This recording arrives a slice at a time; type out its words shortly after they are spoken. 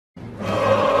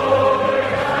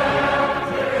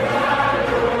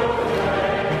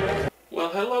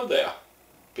Hello there.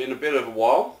 Been a bit of a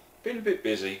while, been a bit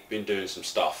busy, been doing some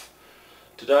stuff.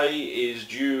 Today is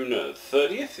June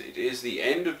 30th, it is the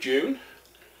end of June,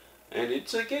 and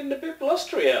it's getting a bit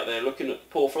blustery out there. Looking at the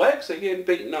poor flags, they're getting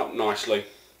beaten up nicely.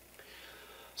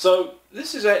 So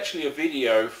this is actually a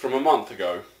video from a month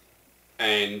ago,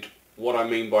 and what I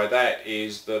mean by that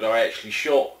is that I actually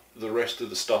shot the rest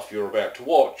of the stuff you're about to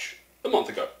watch a month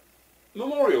ago.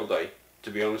 Memorial Day,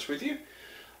 to be honest with you.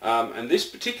 And this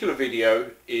particular video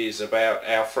is about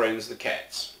our friends the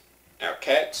cats. Our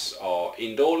cats are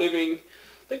indoor living,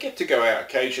 they get to go out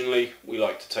occasionally, we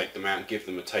like to take them out and give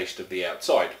them a taste of the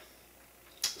outside.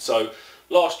 So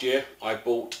last year I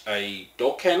bought a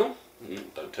dog kennel,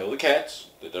 don't tell the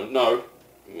cats, they don't know,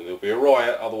 there'll be a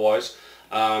riot otherwise,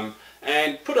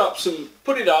 and put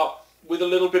it up with a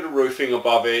little bit of roofing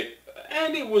above it,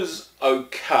 and it was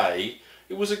okay.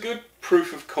 It was a good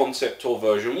proof of concept or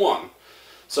version 1.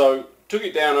 So took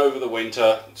it down over the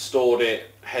winter, stored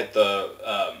it, had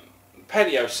the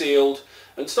patio sealed,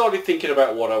 and started thinking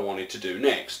about what I wanted to do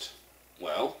next.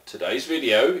 Well, today's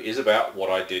video is about what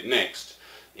I did next.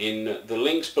 In the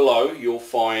links below you'll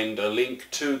find a link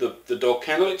to the dog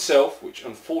kennel itself, which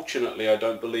unfortunately I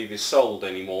don't believe is sold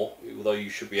anymore, although you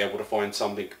should be able to find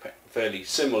something fairly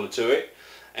similar to it,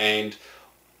 and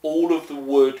all of the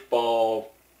wood bar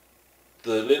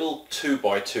the little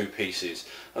 2x2 pieces,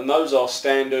 and those are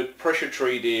standard pressure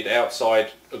treated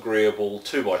outside agreeable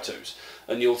 2x2s,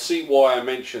 and you'll see why I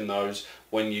mention those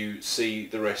when you see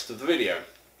the rest of the video.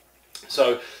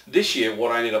 So this year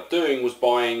what I ended up doing was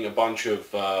buying a bunch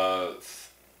of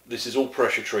this is all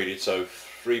pressure treated, so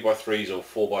 3x3s or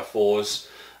 4x4s,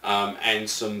 and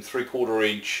some 3/4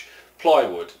 inch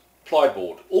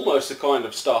plyboard, almost the kind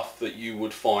of stuff that you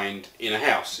would find in a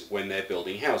house when they're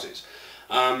building houses.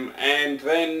 And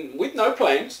then with no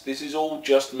plans, this is all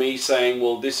just me saying,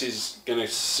 well, this is going to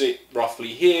sit roughly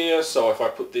here, so if I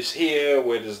put this here,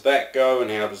 where does that go and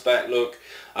how does that look?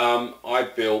 I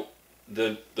built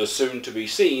the soon to be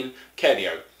seen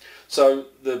catio. So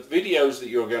the videos that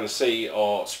you're going to see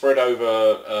are spread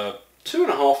over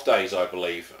 2.5 days, I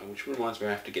believe, which reminds me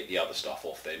I have to get the other stuff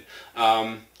off then.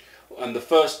 And the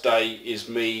first day is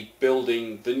me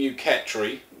building the new cat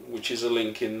tree, which is a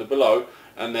link in the below.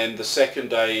 And then the second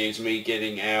day is me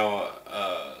getting our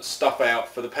stuff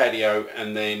out for the patio,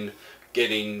 and then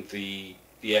getting the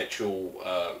actual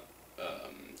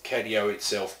catio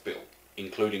itself built,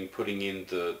 including putting in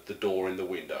the door and the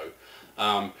window.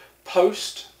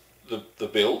 Post the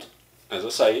build, as I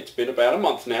say, it's been about a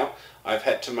month now, I've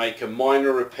had to make a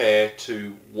minor repair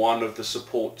to one of the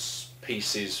supports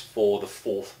pieces for the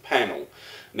 4th panel.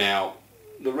 Now,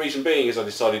 the reason being is I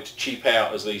decided to cheap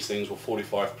out, as these things were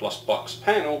 45+ bucks a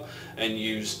panel, and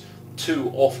use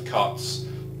 2 offcuts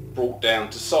brought down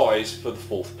to size for the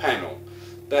 4th panel.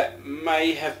 That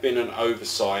may have been an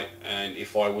oversight, and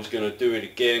if I was going to do it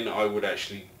again I would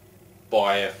actually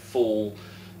buy a full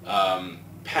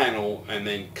panel and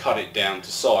then cut it down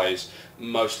to size,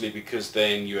 mostly because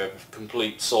then you have a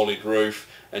complete solid roof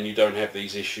and you don't have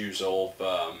these issues of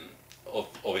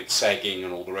it sagging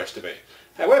and all the rest of it.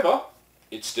 However,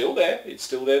 it's still there. It's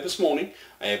still there this morning.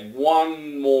 I have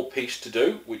one more piece to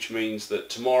do, which means that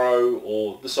tomorrow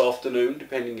or this afternoon,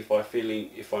 depending if I'm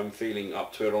feeling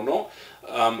up to it or not,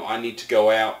 I need to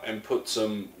go out and put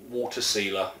some water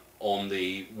sealer on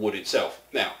the wood itself.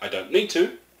 Now, I don't need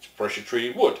to. It's pressure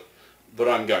treated wood, but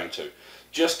I'm going to,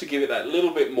 just to give it that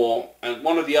little bit more. And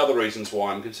one of the other reasons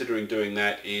why I'm considering doing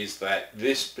that is that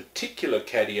this particular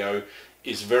catio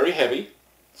is very heavy.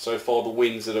 So far the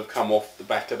winds that have come off the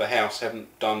back of the house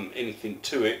haven't done anything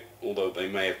to it, although they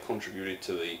may have contributed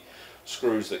to the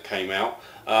screws that came out.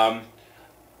 And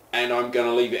I'm going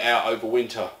to leave it out over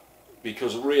winter,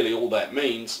 because really all that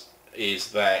means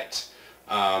is that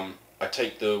I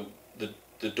take the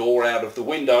door out of the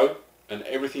window and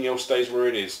everything else stays where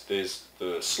it is. There's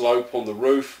the slope on the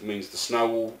roof, means the snow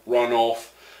will run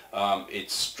off.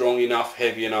 It's strong enough,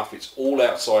 heavy enough, it's all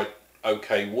outside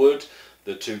okay wood.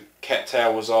 The 2 cat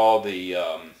towers are, the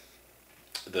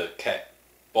cat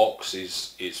box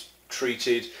is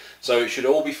treated, so it should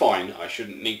all be fine. I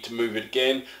shouldn't need to move it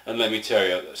again, and let me tell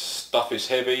you, the stuff is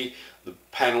heavy, the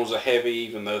panels are heavy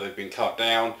even though they've been cut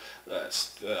down.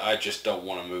 I just don't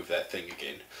want to move that thing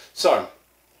again. So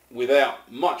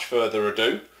without much further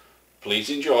ado,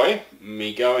 please enjoy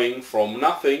me going from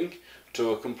nothing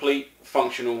to a complete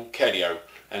functional catio.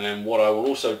 And then what I will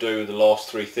also do, the last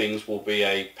 3 things, will be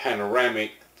a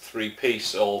panoramic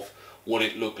 3-piece of what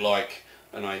it looked like,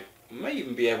 and I may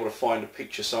even be able to find a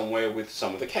picture somewhere with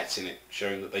some of the cats in it,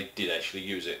 showing that they did actually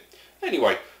use it.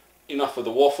 Anyway, enough of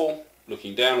the waffle,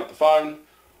 looking down at the phone,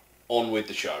 on with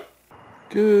the show.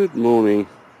 Good morning.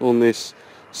 on this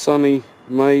sunny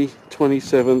May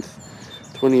 27th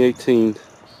 2018,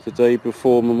 the day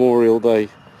before Memorial Day.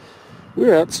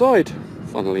 We're outside,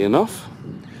 funnily enough,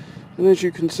 and as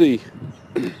you can see,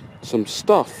 some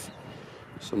stuff,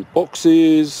 some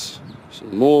boxes,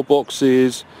 some more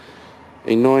boxes,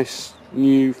 a nice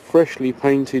new freshly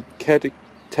painted catio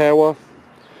tower,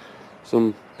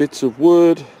 some bits of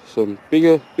wood, some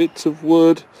bigger bits of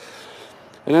wood,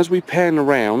 and as we pan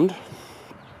around,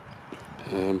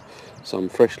 some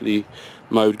freshly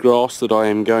mowed grass that I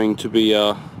am going to be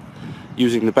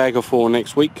using the bagger for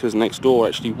next week, because next door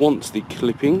actually wants the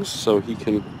clippings, so he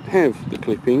can have the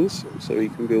clippings, so he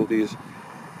can build his...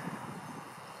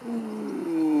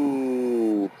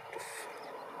 Ooh,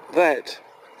 that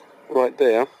right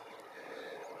there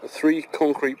are 3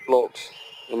 concrete blocks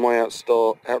and my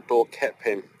outdoor cat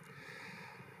pen.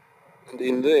 And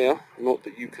in there, not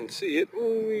that you can see it,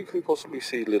 you can possibly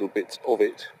see little bits of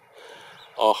it,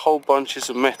 are whole bunches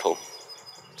of metal.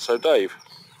 So Dave,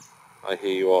 I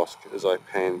hear you ask as I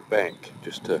pan back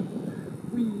just to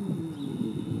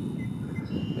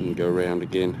and go around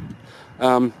again.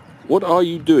 What are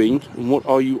you doing and what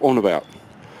are you on about?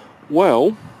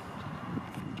 Well,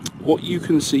 what you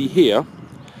can see here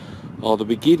are the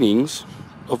beginnings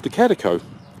of the catio.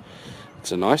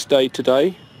 It's a nice day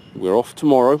today. We're off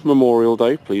tomorrow, Memorial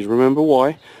Day, please remember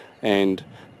why. And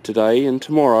today and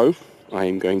tomorrow I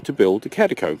am going to build the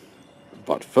catio.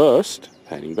 But first,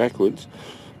 panning backwards,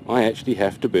 I actually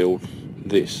have to build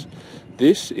this.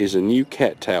 This is a new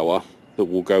cat tower that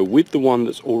will go with the one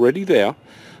that's already there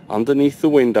underneath the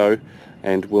window,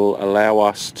 and will allow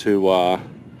us to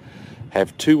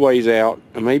have 2 ways out,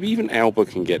 and maybe even Alba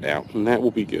can get out, and that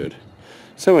will be good.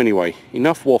 So anyway,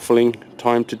 enough waffling,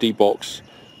 time to debox,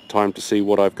 time to see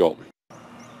what I've got.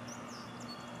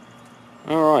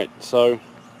 Alright, so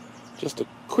just a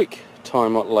quick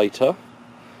time up later,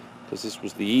 because this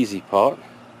was the easy part.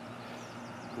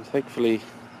 And thankfully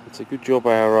it's a good job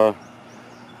our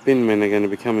bin men are going to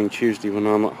be coming Tuesday when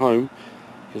I'm at home,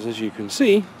 because as you can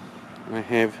see, I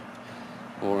have,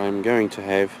 or I'm going to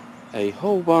have, a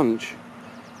whole bunch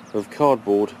of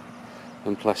cardboard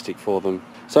and plastic for them.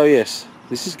 So yes,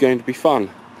 this is going to be fun.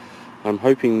 I'm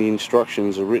hoping the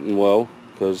instructions are written well,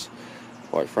 because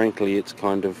quite frankly it's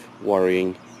kind of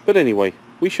worrying. But anyway,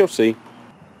 we shall see.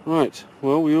 Right,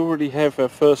 well, we already have our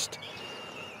first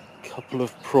couple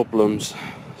of problems.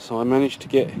 So I managed to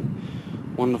get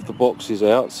one of the boxes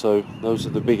out, so those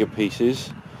are the bigger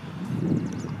pieces.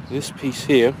 This piece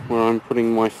here, where I'm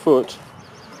putting my foot,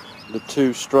 the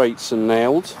 2 straights are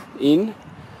nailed in,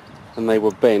 and they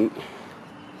were bent,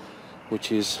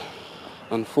 which is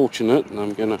unfortunate, and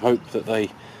I'm going to hope that they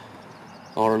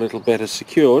are a little better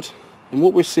secured. And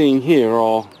what we're seeing here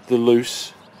are the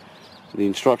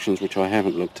instructions, which I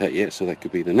haven't looked at yet, so that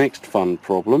could be the next fun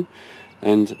problem,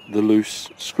 and the loose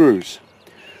screws.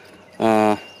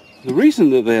 The reason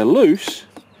that they're loose,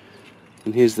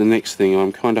 and here's the next thing,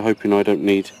 I'm kind of hoping I don't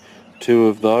need 2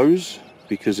 of those,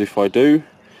 because if I do,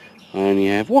 I only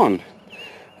have 1.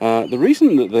 The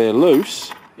reason that they're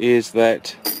loose is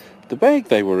that the bag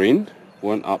they were in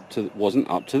wasn't up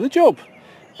to the job,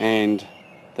 and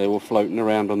they were floating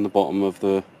around on the bottom of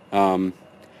the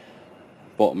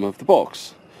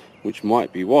box, which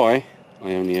might be why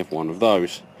I only have 1 of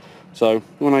those. So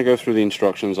when I go through the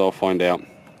instructions I'll find out.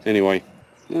 Anyway,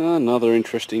 another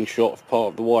interesting shot of part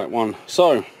of the white one.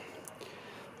 So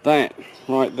that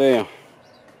right there,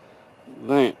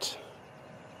 that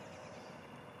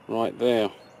right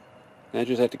there, I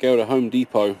just had to go to Home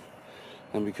Depot,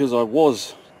 and because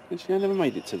actually I never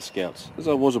made it to the Scouts, as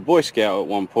I was a Boy Scout at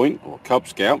one point, or Cub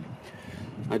Scout,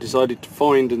 I decided to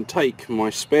find and take my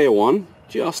spare one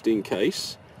just in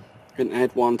case, and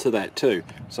add 1 to that too.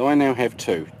 So I now have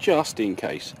 2 just in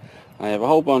case. I have a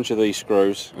whole bunch of these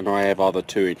screws, and I have other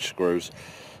 2-inch screws.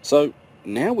 So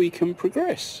now we can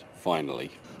progress,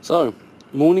 finally. So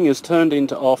morning has turned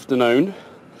into afternoon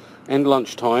and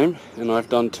lunchtime, and I've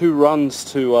done 2 runs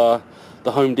to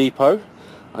the Home Depot.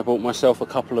 I bought myself a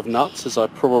couple of nuts, as I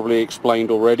probably explained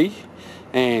already,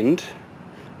 and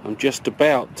I'm just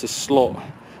about to slot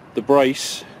the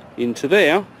brace into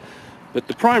there. But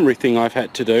the primary thing I've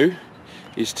had to do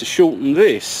is to shorten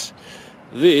this.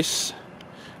 This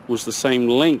was the same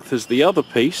length as the other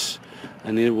piece,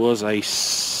 and it was a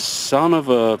son of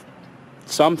a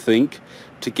something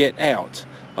to get out.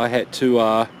 I had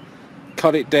to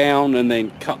cut it down and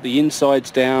then cut the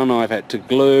insides down. I've had to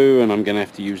glue, and I'm going to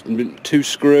have to use 2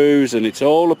 screws, and it's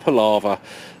all a palaver.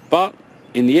 But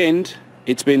in the end,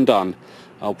 it's been done.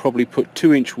 I'll probably put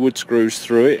 2-inch wood screws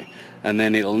through it, and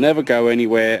then it'll never go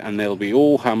anywhere, and they'll be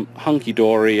all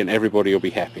hunky-dory, and everybody will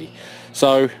be happy.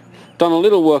 So done a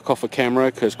little work off a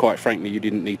camera because quite frankly you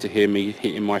didn't need to hear me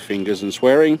hitting my fingers and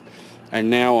swearing, and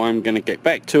now I'm going to get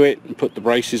back to it and put the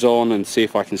braces on and see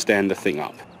if I can stand the thing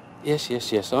up. Yes,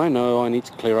 I know I need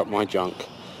to clear up my junk.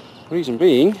 Reason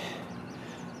being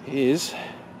is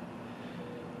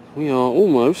we are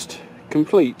almost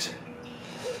complete.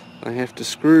 I have to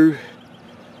screw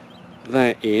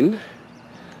that in.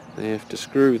 I have to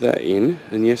screw that in,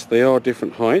 and yes, they are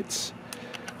different heights.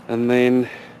 And then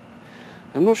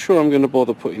I'm not sure I'm going to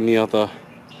bother putting the other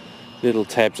little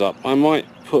tabs up. I might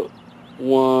put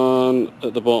one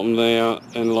at the bottom there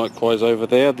and likewise over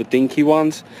there, the dinky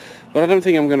ones, but I don't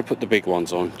think I'm going to put the big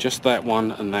ones on, just that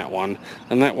one, and that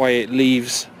way it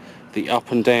leaves the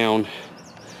up and down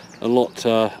a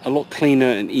lot cleaner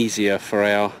and easier for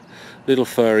our little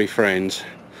furry friends.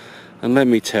 And let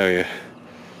me tell you,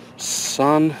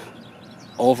 son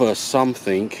of a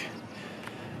something,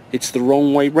 it's the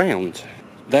wrong way round.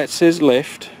 That says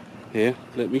left. Here,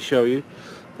 let me show you.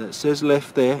 That says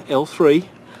left there, L3,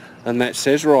 and that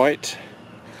says right.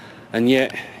 And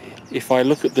yet, if I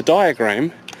look at the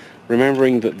diagram,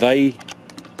 remembering that they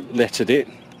lettered it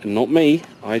and not me,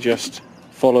 I just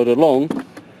followed along.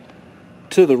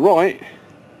 To the right,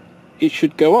 it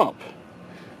should go up.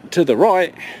 To the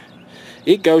right,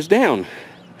 it goes down,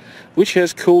 which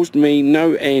has caused me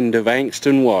no end of angst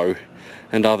and woe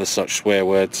and other such swear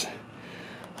words.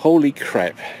 Holy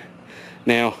crap.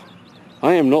 Now,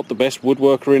 I am not the best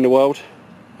woodworker in the world.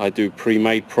 I do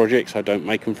pre-made projects, I don't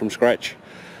make them from scratch.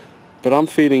 But I'm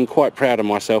feeling quite proud of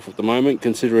myself at the moment,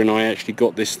 considering I actually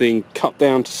got this thing cut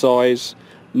down to size,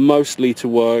 mostly to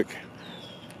work,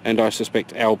 and I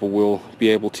suspect Alba will be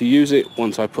able to use it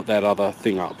once I put that other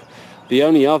thing up. The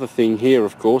only other thing here,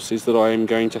 of course, is that I am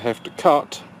going to have to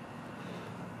cut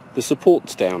the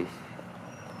supports down.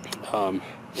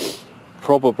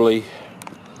 Probably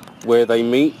where they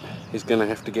meet is going to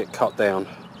have to get cut down,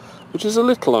 which is a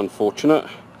little unfortunate,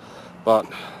 but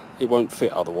it won't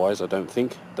fit otherwise, I don't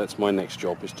think. That's my next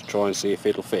job, is to try and see if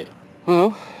it'll fit.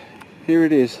 Well, here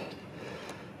it is,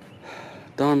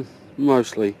 done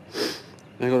mostly.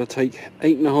 I've got to take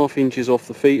 8.5 inches off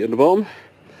the feet at the bottom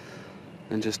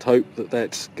and just hope that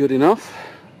that's good enough,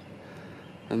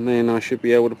 and then I should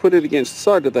be able to put it against the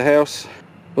side of the house.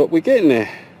 But we're getting there.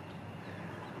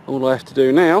 All I have to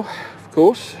do now, of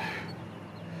course,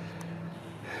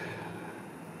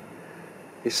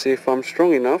 is see if I'm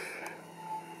strong enough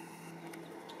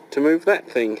to move that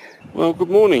thing. Well, good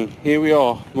morning. Here we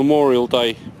are, Memorial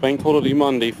Day, Bank Holiday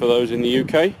Monday for those in the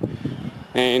UK,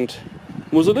 and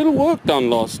was a little work done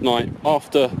last night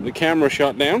after the camera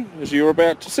shut down, as you're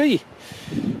about to see.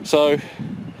 So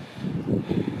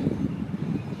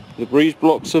the breeze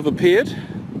blocks have appeared,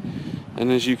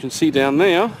 and as you can see down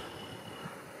there,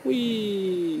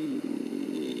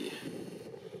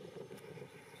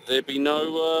 there'd be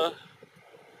no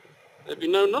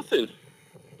nothing.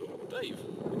 Oh, Dave,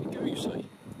 where did you go, you say?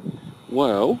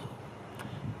 Well,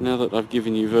 now that I've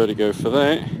given you vertigo for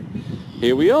that,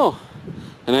 here we are.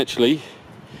 And actually,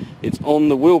 it's on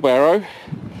the wheelbarrow,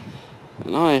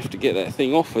 and I have to get that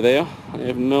thing off of there. I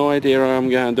have no idea how I'm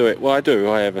going to do it. Well, I do.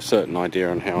 I have a certain idea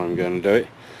on how I'm going to do it.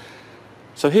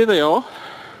 So here they are,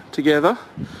 together,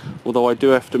 although I do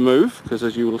have to move, because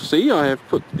as you will see, I have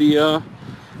put the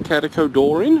catio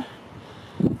door in.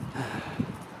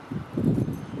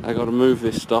 I got to move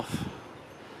this stuff,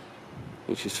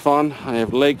 which is fun. I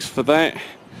have legs for that.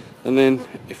 And then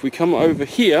if we come over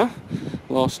here,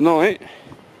 last night,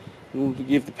 in order to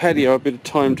give the patio a bit of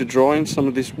time to dry and some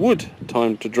of this wood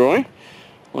time to dry,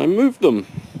 I moved them.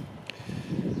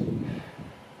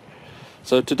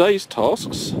 So today's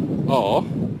tasks are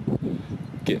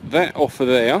get that off of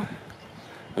there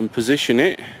and position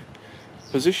it,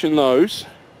 position those,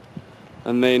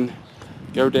 and then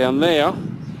go down there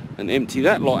and empty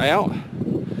that lot out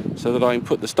so that I can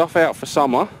put the stuff out for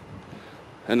summer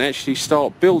and actually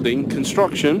start building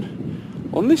construction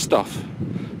on this stuff,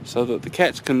 so that the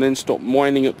cats can then stop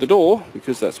whining at the door,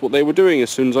 because that's what they were doing as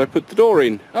soon as I put the door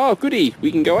in. Oh goody,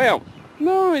 we can go out.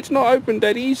 No, it's not open,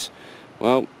 daddies.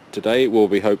 Well, today it will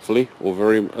be, hopefully,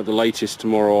 or at the latest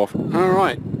tomorrow off.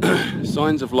 Alright,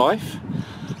 signs of life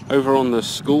over on the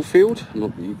school field.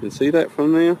 Not that you can see that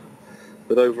from there,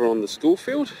 but over on the school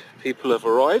field, people have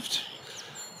arrived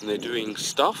and they're doing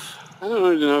stuff. I don't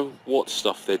really know what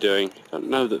stuff they're doing. I don't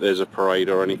know that there's a parade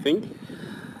or anything.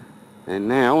 And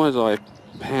now, as I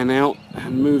pan out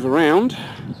and move around,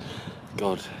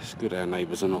 God, it's good our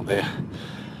neighbours are not there.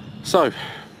 So,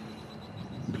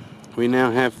 we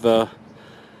now have the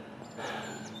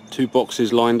 2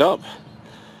 boxes lined up,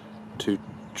 2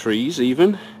 trees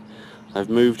even. I've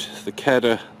moved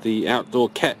the outdoor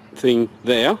cat thing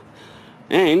there,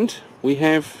 and we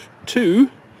have 2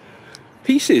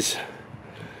 pieces,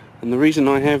 and the reason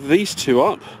I have these 2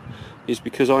 up is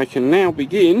because I can now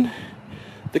begin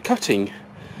the cutting.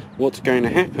 What's going to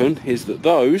happen is that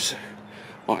those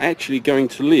are actually going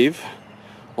to live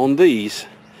on these.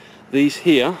 These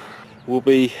here will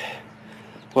be,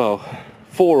 well,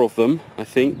 4 of them, I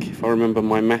think, if I remember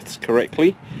my maths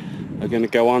correctly, are going to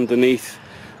go underneath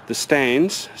the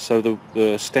stands. So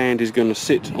the stand is going to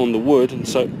sit on the wood and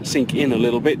so sink in a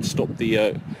little bit, stop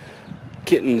the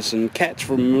kittens and cats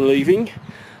from leaving,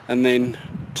 and then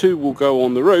 2 will go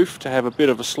on the roof to have a bit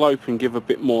of a slope and give a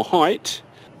bit more height.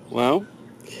 Well,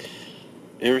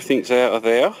 everything's out of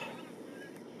there.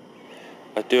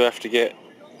 I do have to get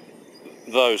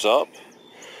those up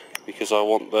because I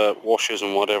want the washers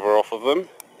and whatever off of them.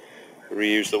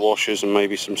 Reuse the washers and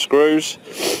maybe some screws,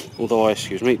 although I,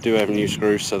 do have new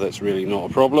screws, so that's really not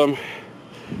a problem.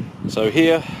 So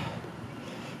here,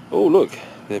 oh look,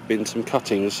 there have been some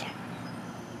cuttings.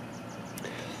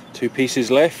 2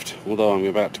 pieces left, although I'm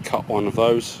about to cut one of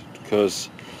those because,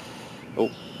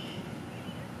 oh,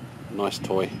 nice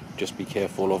toy, just be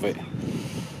careful of it,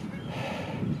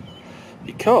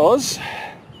 because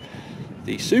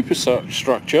the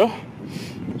superstructure,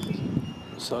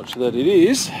 such that it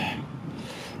is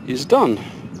done.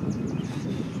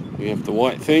 We have the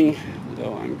white thing,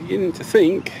 although I'm beginning to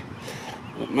think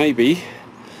that maybe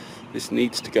this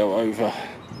needs to go over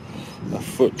a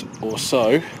foot or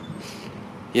so.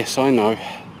 Yes, I know,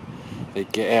 they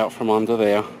get out from under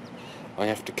there. I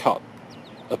have to cut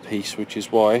a piece, which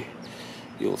is why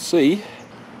you'll see.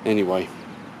 Anyway,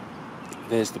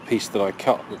 there's the piece that I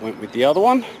cut that went with the other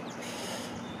one.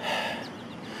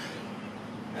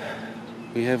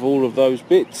 We have all of those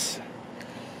bits,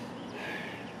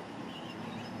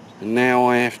 and now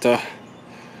I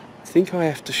think I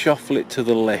have to shuffle it to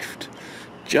the left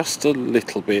just a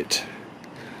little bit,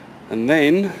 and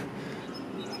then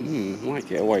might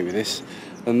get away with this,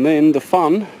 and then the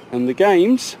fun and the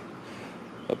games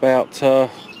about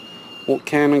what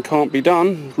can and can't be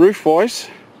done roof wise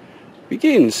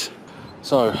begins.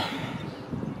 So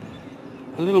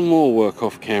a little more work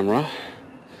off camera.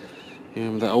 You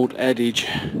know that old adage,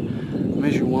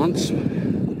 measure once,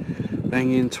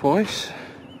 bang in twice.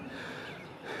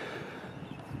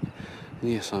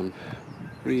 Yes, I'm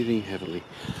breathing heavily.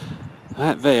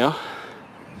 That there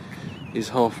is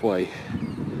halfway,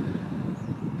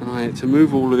 and I had to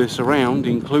move all of this around,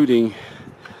 including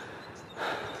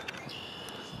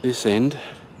this end,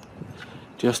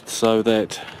 just so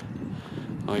that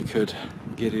I could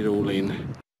get it all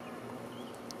in.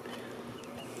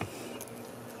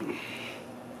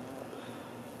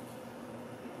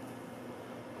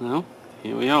 Well,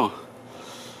 here we are.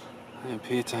 I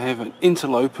appear to have an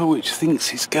interloper which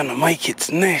thinks it's going to make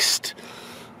its nest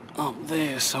up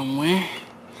there somewhere.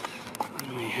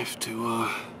 I may have to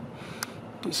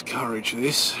discourage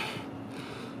this.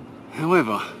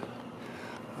 However,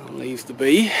 I'll leave the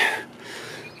bee.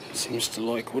 It seems to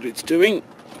like what it's doing.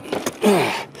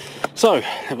 So,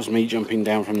 that was me jumping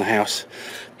down from the house.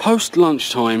 Post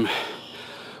lunchtime,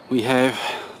 we have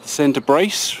the centre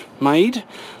brace made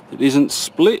that isn't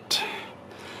split.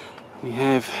 We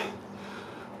have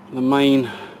the main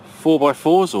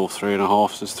 4x4s, or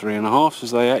 3.5s as 3.5s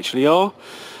as they actually are,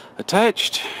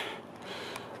 attached.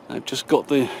 I've just got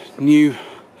the new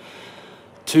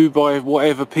 2x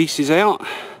whatever pieces out,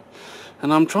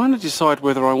 and I'm trying to decide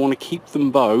whether I want to keep them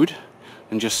bowed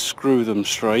and just screw them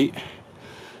straight.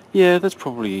 Yeah, that's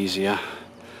probably easier,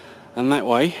 and that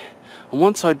way, and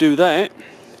once I do that,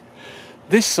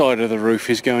 this side of the roof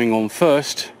is going on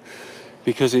first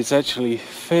because it's actually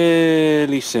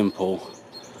fairly simple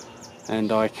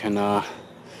and I can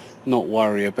not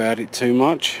worry about it too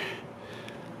much.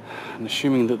 And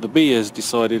assuming that the bee has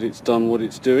decided it's done what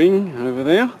it's doing over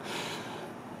there,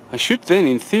 I should then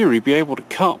in theory be able to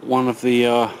cut one of the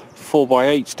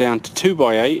 4x8s down to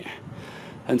 2x8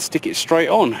 and stick it straight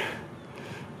on.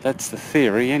 That's the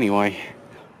theory anyway.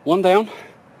 1 down,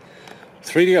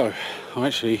 3 to go. Oh,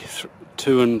 actually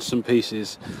 2 and some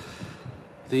pieces.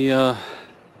 The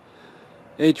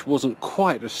edge wasn't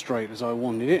quite as straight as I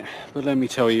wanted it, but let me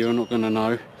tell you, you're not going to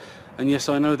know. And yes,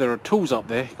 I know there are tools up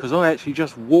there because I actually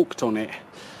just walked on it.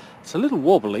 It's a little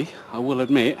wobbly, I will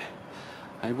admit.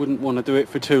 I wouldn't want to do it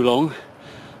for too long,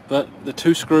 but the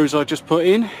 2 screws I just put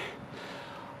in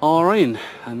are in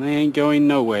and they ain't going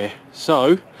nowhere.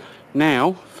 So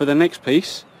now for the next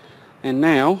piece, and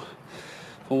now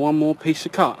for one more piece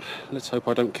of cut. Let's hope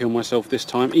I don't kill myself this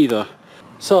time either.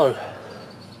 So,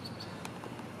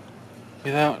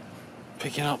 without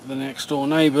picking up the next door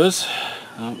neighbours,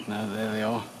 oh no, there they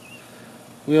are.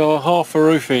 We are half a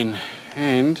roof in,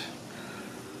 and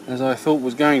as I thought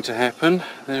was going to happen,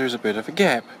 there is a bit of a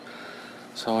gap,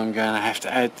 so I'm going to have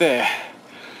to add there.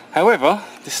 However,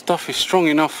 this stuff is strong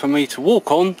enough for me to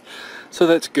walk on, so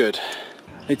that's good.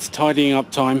 It's tidying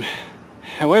up time.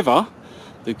 However,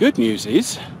 the good news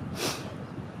is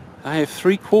I have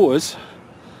 3/4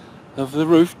 of the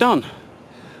roof done.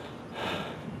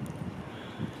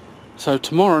 So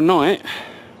tomorrow night,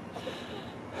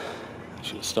 I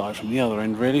should have started from the other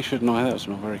end really, shouldn't I? That was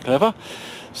not very clever.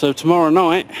 So tomorrow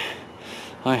night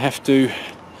I have to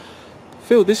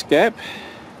fill this gap,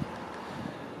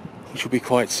 which will be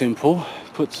quite simple.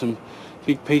 Put some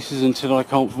big pieces until I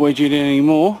can't wedge it in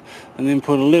anymore, and then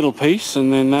put a little piece,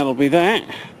 and then that'll be that.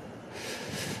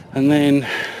 And then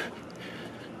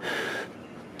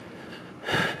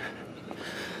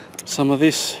some of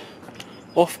this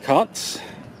offcuts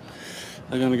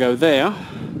are going to go there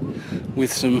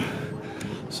with some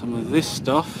of this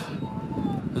stuff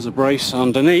as a brace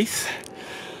underneath.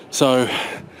 So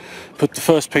put the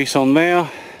first piece on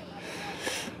there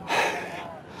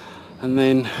and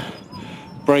then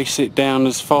brace it down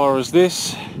as far as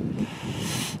this,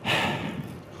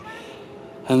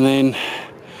 and then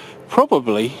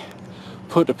probably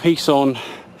put a piece on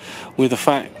with a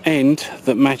fat end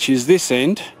that matches this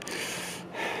end,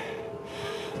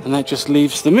 and that just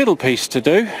leaves the middle piece to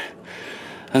do,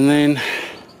 and then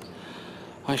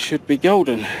I should be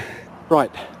golden.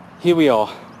 Right, here we are,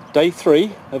 day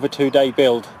 3 of a 2-day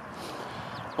build,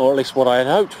 or at least what I had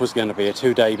hoped was going to be a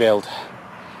 2-day build.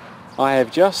 I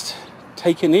have just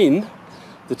taken in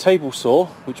the table saw,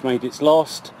 which made its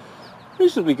last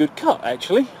reasonably good cut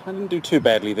actually. I didn't do too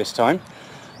badly this time.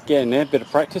 Getting there, a bit of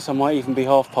practice, I might even be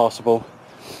half passable.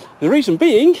 The reason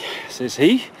being, says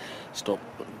he, stop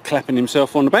clapping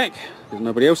himself on the back, because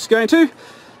nobody else is going to,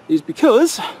 is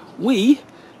because we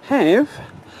have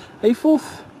a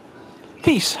 4th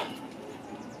piece.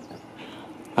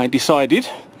 I decided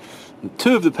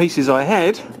 2 of the pieces I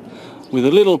had with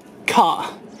a little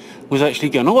cut was actually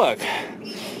going to work.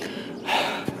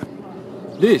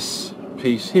 This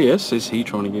piece here, says he,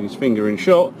 trying to get his finger in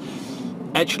shot,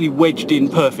 actually wedged in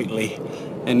perfectly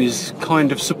and is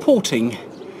kind of supporting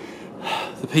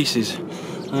the pieces.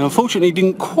 And unfortunately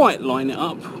didn't quite line it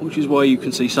up, which is why you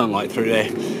can see sunlight through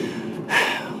there.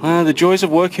 The joys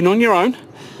of working on your own,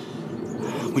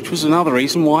 which was another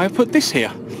reason why I put this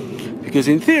here, because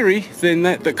in theory then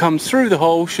that comes through the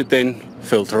hole should then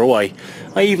filter away.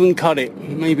 I even cut it,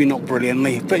 maybe not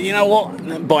brilliantly, but you know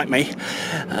what, bite me,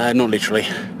 not literally.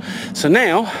 So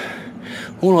now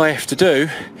all I have to do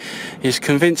is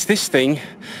convince this thing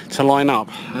to line up,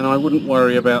 and I wouldn't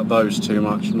worry about those too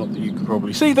much, not that you can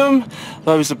probably see them.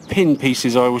 Those are pin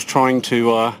pieces I was trying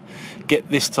to get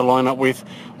this to line up with.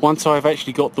 Once I've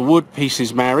actually got the wood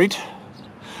pieces married,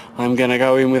 I'm going to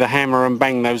go in with a hammer and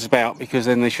bang those about, because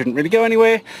then they shouldn't really go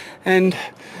anywhere and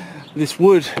this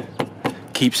wood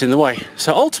keeps in the way.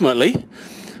 So ultimately,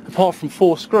 apart from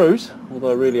 4 screws,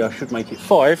 although really I should make it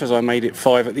 5 as I made it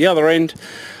 5 at the other end,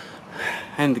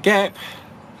 and the gap,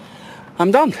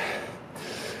 I'm done.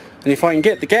 And if I can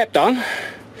get the gap done,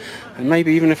 and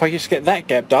maybe even if I just get that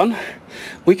gap done,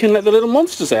 we can let the little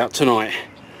monsters out tonight.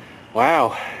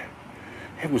 Wow,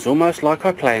 it was almost like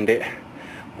I planned it,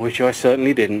 which I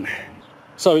certainly didn't.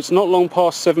 So it's not long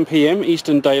past 7 PM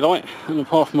Eastern Daylight, and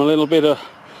apart from a little bit of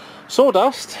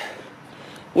sawdust,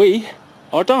 we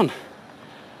are done.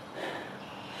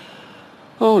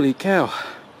 Holy cow.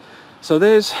 So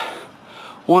there's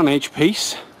one edge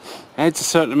piece, adds a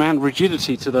certain amount of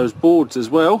rigidity to those boards as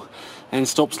well, and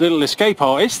stops little escape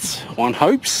artists, one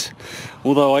hopes,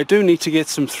 although I do need to get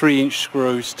some 3-inch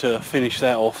screws to finish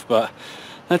that off, but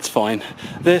that's fine.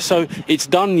 There, so it's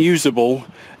done usable,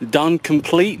 done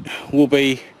complete will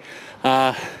be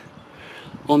on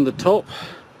the top.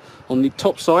 On the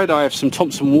top side I have some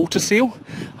Thompson water seal.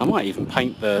 I might even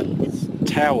paint the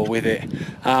tower with it.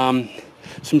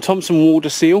 Some Thompson water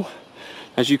seal,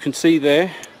 as you can see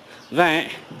there,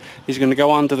 that is going to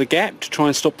go under the gap to try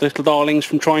and stop the little darlings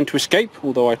from trying to escape,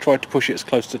 although I tried to push it as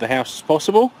close to the house as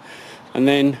possible. And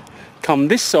then come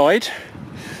this side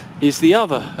is the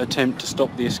other attempt to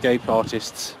stop the escape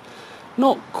artists.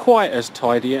 Not quite as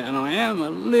tidy, and I am a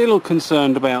little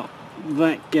concerned about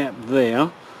that gap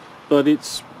there, but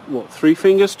it's what, 3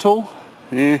 fingers tall?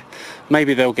 Yeah,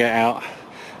 maybe they'll get out.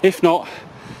 If not,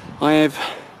 I have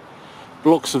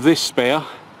blocks of this spare,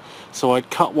 so I'd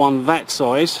cut one that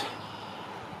size,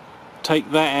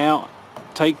 take that out,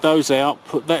 take those out,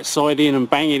 put that side in and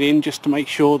bang it in just to make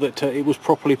sure that it was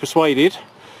properly persuaded,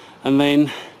 and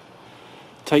then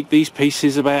take these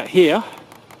pieces about here.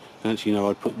 Actually, no,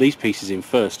 I'd put these pieces in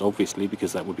first, obviously,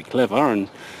 because that would be clever, and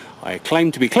I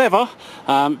claim to be clever,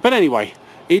 but anyway,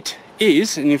 it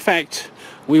is, and in fact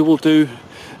we will do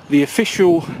the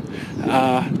official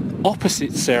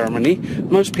opposite ceremony.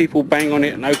 Most people bang on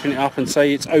it and open it up and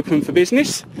say it's open for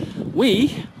business.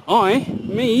 Me,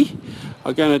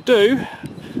 are going to do,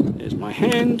 there's my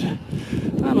hand,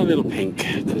 I'm a little pink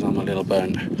because I'm a little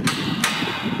burnt.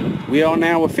 We are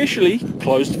now officially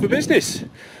closed for business.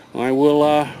 I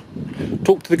will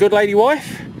talk to the good lady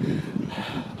wife,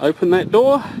 open that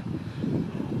door,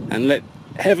 and let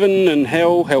heaven and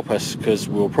hell help us, because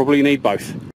we'll probably need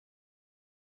both.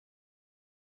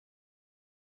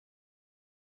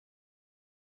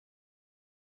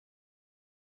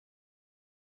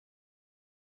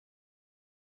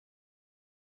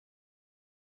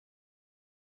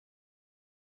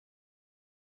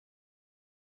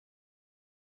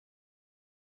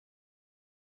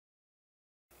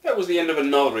 That was the end of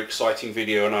another exciting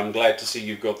video, and I'm glad to see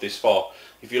you've got this far.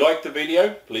 If you liked the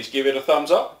video, please give it a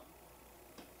thumbs up,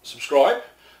 subscribe.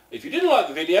 If you didn't like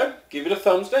the video, give it a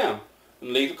thumbs down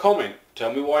and leave a comment.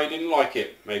 Tell me why you didn't like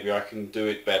it. Maybe I can do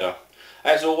it better.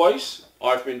 As always,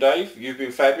 I've been Dave, you've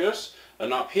been fabulous,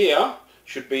 and up here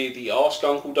should be the Ask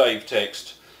Uncle Dave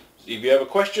text. If you have a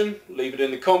question, leave it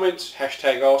in the comments,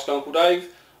 hashtag Ask Uncle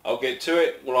Dave. I'll get to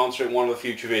it, we'll answer it in one of the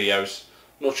future videos.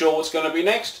 Not sure what's going to be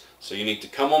next, so you need to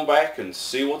come on back and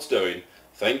see what's doing.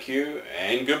 Thank you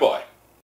and goodbye.